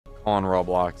On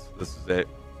Roblox. This is it.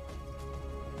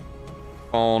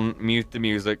 Phone, mute the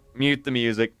music. Mute the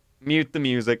music. Mute the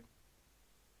music.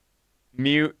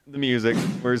 Mute the music.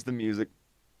 Where's the music?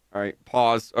 All right,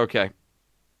 pause. Okay.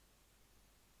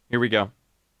 Here we go.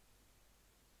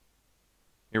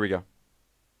 Here we go.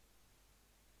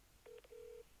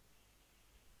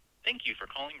 Thank you for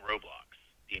calling Roblox,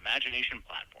 the imagination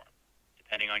platform.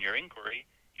 Depending on your inquiry,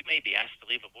 you may be asked to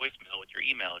leave a voicemail with your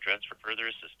email address for further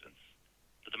assistance.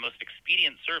 For the most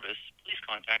expedient service, please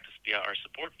contact us via our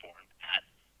support form at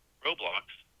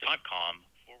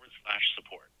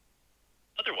roblox.com/support.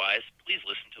 Otherwise, please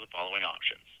listen to the following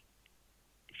options.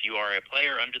 If you are a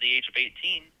player under the age of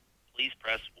 18, please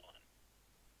press 1.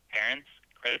 Parents,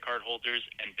 credit card holders,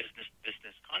 and business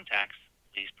contacts,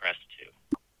 please press 2.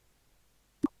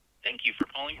 Thank you for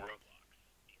calling Roblox,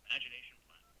 the imagination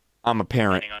platform. I'm a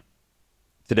parent.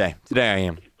 Today I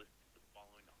am.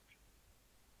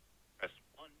 Press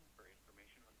 1 for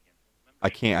information on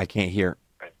canceling I can't hear.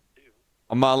 Press 2.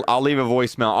 I'll leave a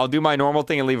voicemail. I'll do my normal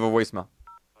thing and leave a voicemail.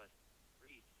 Press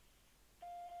 3.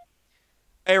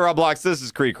 Hey, Roblox, this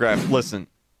is Creekcraft. Listen,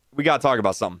 we got to talk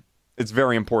about something. It's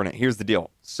very important. Here's the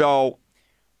deal. So,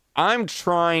 I'm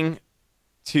doing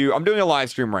a live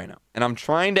stream right now, and I'm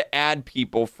trying to add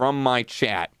people from my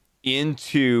chat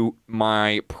into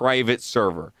my private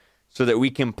server so that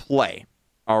we can play.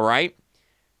 All right?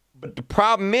 But the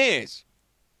problem is,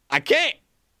 I can't.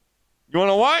 You want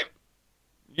to know why?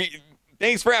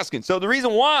 Thanks for asking. So the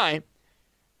reason why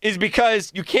is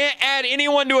because you can't add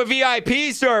anyone to a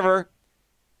VIP server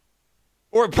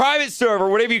or a private server,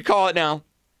 whatever you call it now,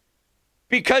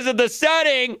 because of the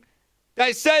setting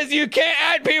that says you can't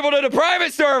add people to the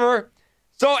private server.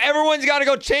 So everyone's got to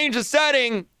go change the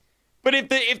setting. But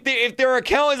if their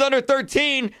account is under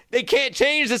 13, they can't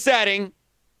change the setting.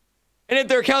 And if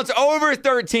their account's over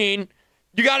 13,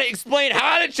 you got to explain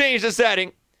how to change the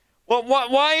setting. Well,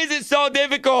 why is it so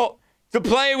difficult to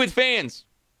play with fans?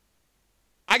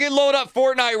 I can load up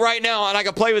Fortnite right now and I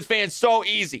can play with fans so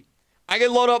easy. I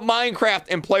can load up Minecraft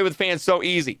and play with fans so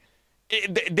easy.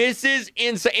 This is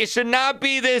insane. It should not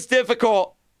be this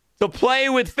difficult to play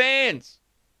with fans.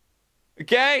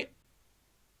 Okay?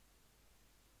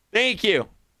 Thank you.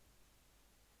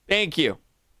 Thank you.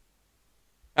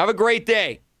 Have a great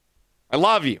day. I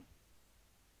love you.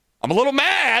 I'm a little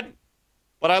mad,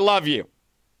 but I love you.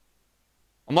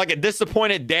 I'm like a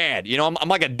disappointed dad. You know, I'm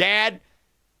like a dad.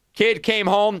 Kid came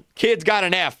home. Kid's got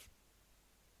an F.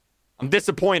 I'm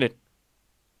disappointed.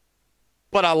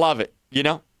 But I love it, you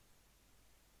know?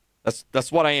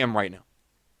 That's what I am right now.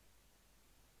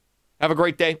 Have a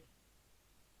great day.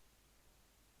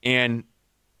 And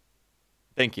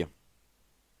thank you.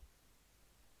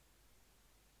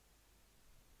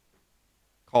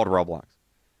 Called Roblox.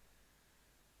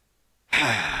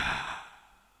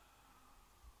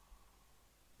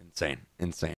 Insane.